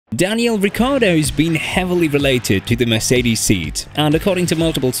Daniel Ricciardo has been heavily related to the Mercedes seat, and according to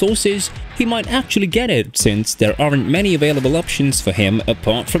multiple sources, he might actually get it since there aren't many available options for him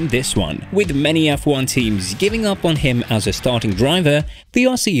apart from this one. With many F1 teams giving up on him as a starting driver, the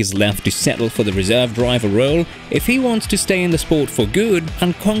Aussie is left to settle for the reserve driver role if he wants to stay in the sport for good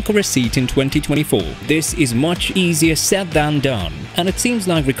and conquer a seat in 2024. This is much easier said than done, and it seems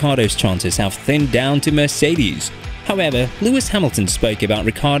like Ricciardo's chances have thinned down to Mercedes. However, Lewis Hamilton spoke about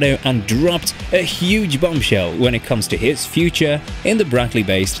Ricciardo and dropped a huge bombshell when it comes to his future in the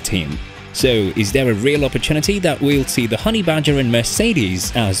Brackley-based team. So, is there a real opportunity that we'll see the honeybadger in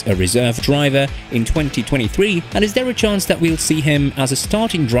Mercedes as a reserve driver in 2023? And is there a chance that we'll see him as a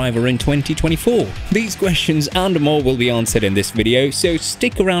starting driver in 2024? These questions and more will be answered in this video, so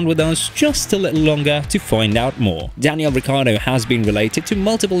stick around with us just a little longer to find out more. Daniel Ricciardo has been related to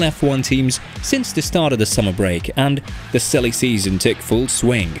multiple F1 teams since the start of the summer break, and the silly season took full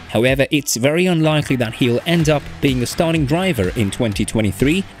swing. However, it's very unlikely that he'll end up being a starting driver in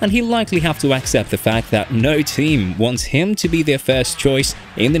 2023, and he'll likely have to accept the fact that no team wants him to be their first choice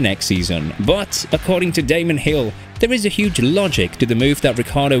in the next season. But according to Damon Hill, there is a huge logic to the move that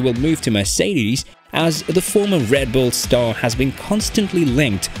Ricciardo will move to Mercedes, as the former Red Bull star has been constantly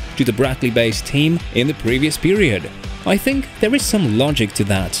linked to the Brackley-based team in the previous period. I think there is some logic to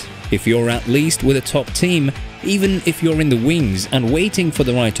that. If you're at least with a top team, even if you're in the wings and waiting for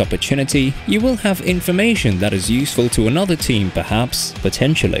the right opportunity, you will have information that is useful to another team perhaps,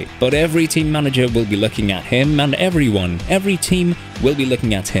 potentially. But every team manager will be looking at him, and every team will be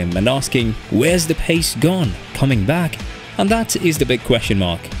looking at him and asking, where's the pace gone? Coming back? And that is the big question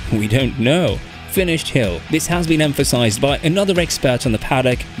mark. We don't know. Finished Hill. This has been emphasized by another expert on the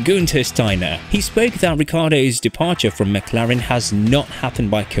paddock, Gunther Steiner. He spoke that Ricciardo's departure from McLaren has not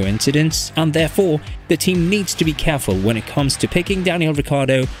happened by coincidence, and therefore the team needs to be careful when it comes to picking Daniel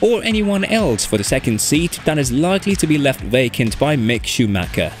Ricciardo or anyone else for the second seat that is likely to be left vacant by Mick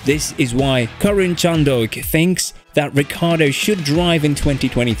Schumacher. This is why Karin Chandok thinks that Ricciardo should drive in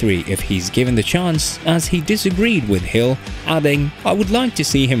 2023 if he's given the chance, as he disagreed with Hill, adding, "I would like to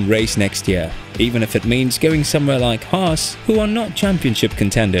see him race next year, even if it means going somewhere like Haas, who are not championship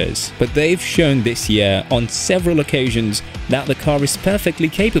contenders, but they've shown this year on several occasions that the car is perfectly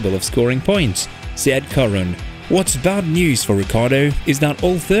capable of scoring points," said Karin. What's bad news for Ricciardo is that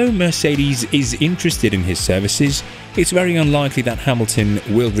although Mercedes is interested in his services, it's very unlikely that Hamilton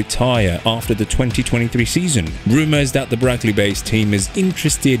will retire after the 2023 season. Rumors that the Brackley-based team is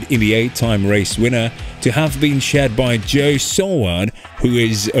interested in the 8-time race winner to have been shared by Joe Saward, who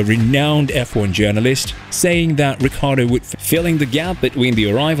is a renowned F1 journalist, saying that Ricciardo would fill in the gap between the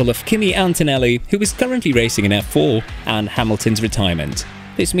arrival of Kimi Antonelli, who is currently racing in F4, and Hamilton's retirement.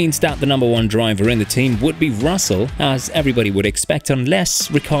 This means that the number one driver in the team would be Russell, as everybody would expect, unless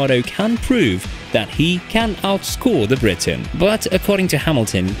Ricciardo can prove that he can outscore the Briton. But according to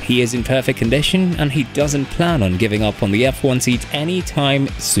Hamilton, he is in perfect condition and he doesn't plan on giving up on the F1 seat anytime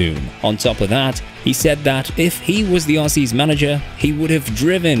soon. On top of that, he said that if he was the Aussie's manager, he would have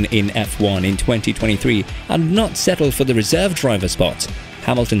driven in F1 in 2023 and not settled for the reserve driver spot.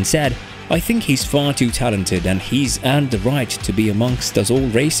 Hamilton said, "I think he's far too talented and he's earned the right to be amongst us all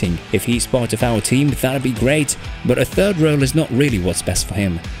racing. If he's part of our team, that'd be great, but a third role is not really what's best for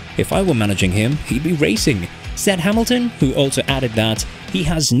him. If I were managing him, he'd be racing," said Hamilton, who also added that he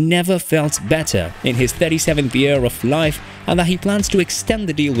has never felt better in his 37th year of life and that he plans to extend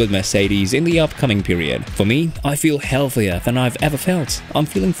the deal with Mercedes in the upcoming period. "For me, I feel healthier than I've ever felt. I'm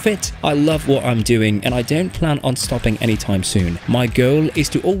feeling fit. I love what I'm doing and I don't plan on stopping anytime soon. My goal is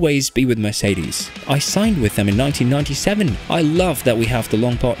to always be with Mercedes. I signed with them in 1997. I love that we have the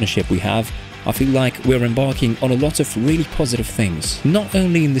long partnership we have. I feel like we're embarking on a lot of really positive things, not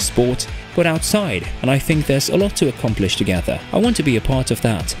only in the sport, but outside, and I think there's a lot to accomplish together. I want to be a part of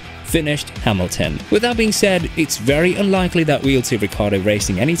that," finished Hamilton. With that being said, it's very unlikely that we'll see Ricciardo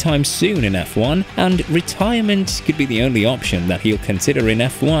racing anytime soon in F1, and retirement could be the only option that he'll consider in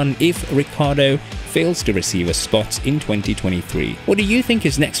F1 if Ricciardo fails to receive a spot in 2023. What do you think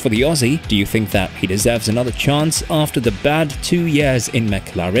is next for the Aussie? Do you think that he deserves another chance after the bad 2 years in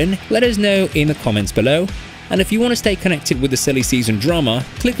McLaren? Let us know in the comments below. And if you want to stay connected with the silly season drama,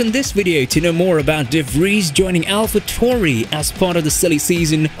 click on this video to know more about De Vries joining AlphaTauri as part of the silly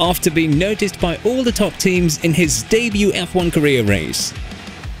season after being noticed by all the top teams in his debut F1 career race.